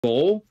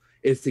goal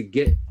is to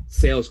get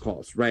sales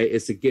calls, right?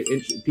 Is to get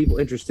people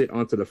interested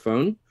onto the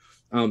phone.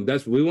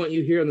 That's we want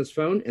you here on this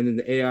phone, and then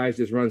the AIs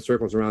just run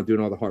circles around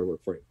doing all the hard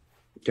work for you.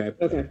 Okay.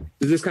 Okay.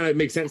 Does this kind of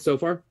make sense so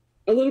far?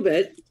 A little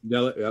bit.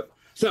 Yep.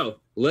 So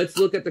let's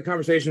look at the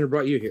conversation that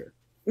brought you here.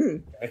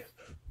 Okay.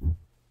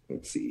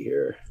 Let's see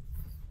here.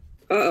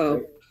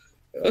 Uh-oh.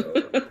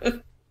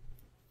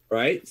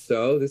 Right.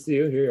 So this is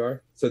you. Here you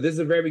are. So this is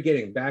the very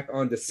beginning, back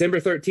on December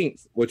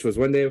 13th, which was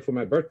one day before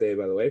my birthday,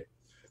 by the way.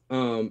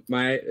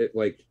 My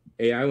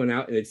AI went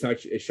out and it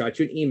shot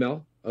you an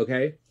email.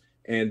 Okay.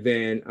 And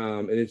then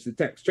and it's the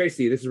text,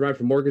 Tracy, this is Ryan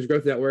from Mortgage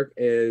Growth Network.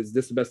 Is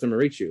this the best number to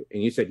reach you?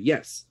 And you said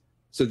yes.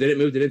 So then it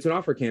moved it into an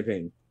offer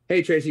campaign.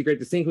 Hey, Tracy, great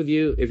to sync with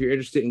you. If you're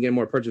interested in getting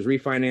more purchase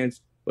refinance,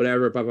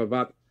 whatever, blah, blah,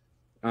 blah.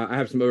 I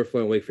have some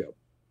overflow in Wakefield.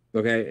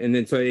 Okay. And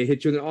then so it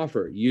hit you with an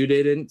offer. You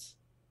didn't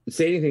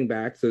say anything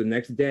back. So the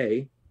next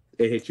day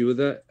it hit you with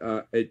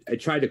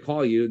it tried to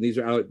call you. And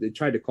it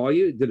tried to call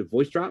you. It did a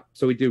voice drop.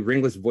 So we do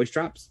ringless voice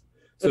drops.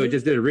 So it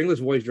just did a ringless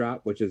voice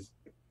drop, which is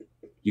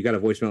you got a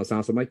voicemail that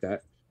sounds something like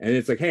that. And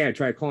it's like, hey, I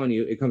tried calling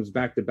you. It comes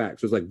back to back.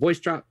 So it's like voice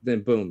drop,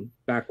 then boom,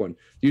 back one.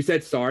 You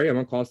said, sorry, I'm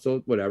on call still,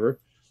 whatever.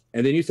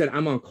 And then you said,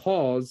 I'm on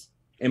calls.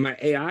 And my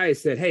AI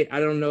said, hey, I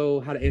don't know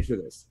how to answer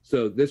this.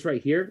 So this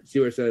right here, see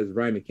where it says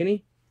Ryan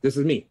McKinney? This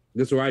is me.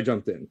 This is where I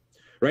jumped in.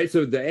 Right.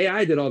 So the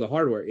AI did all the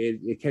hard work.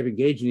 It kept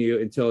engaging you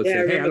until it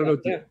said, hey, I don't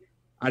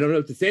know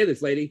what to say to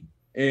this lady.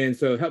 And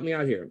so help me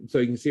out here. So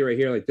you can see right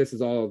here, like this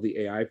is all the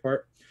AI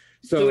part.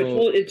 So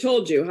it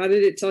told you. How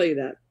did it tell you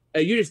that?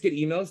 You just get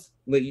emails.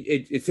 Like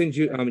it sends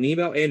you an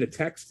email and a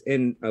text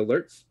and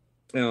alerts.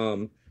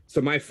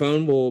 So my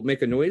phone will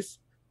make a noise.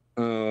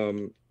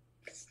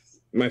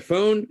 My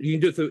phone, you can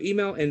do it through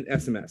email and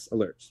SMS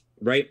alerts,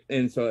 right?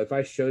 And so if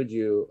I showed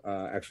you,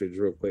 actually just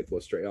real quick,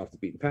 we'll stray off the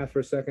beaten path for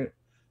a second.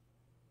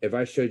 If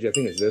I showed you, I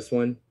think it's this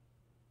one.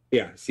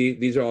 Yeah, see,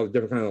 these are all the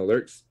different kind of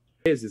alerts.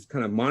 It's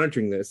kind of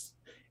monitoring this.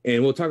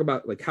 And we'll talk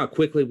about like how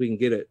quickly we can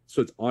get it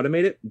so it's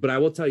automated. But I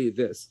will tell you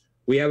this.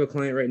 We have a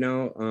client right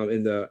now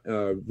in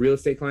the real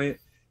estate client,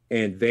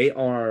 and they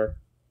are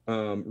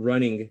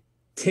running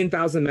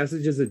 10,000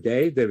 messages a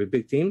day. They have a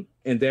big team,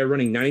 and they're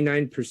running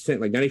 99%,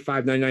 like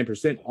 95,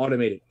 99%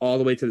 automated all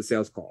the way to the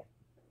sales call.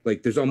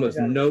 Like there's almost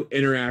no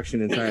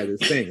interaction inside of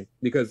this thing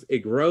because it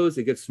grows,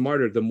 it gets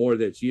smarter the more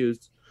that it's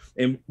used.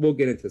 And we'll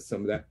get into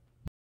some of that.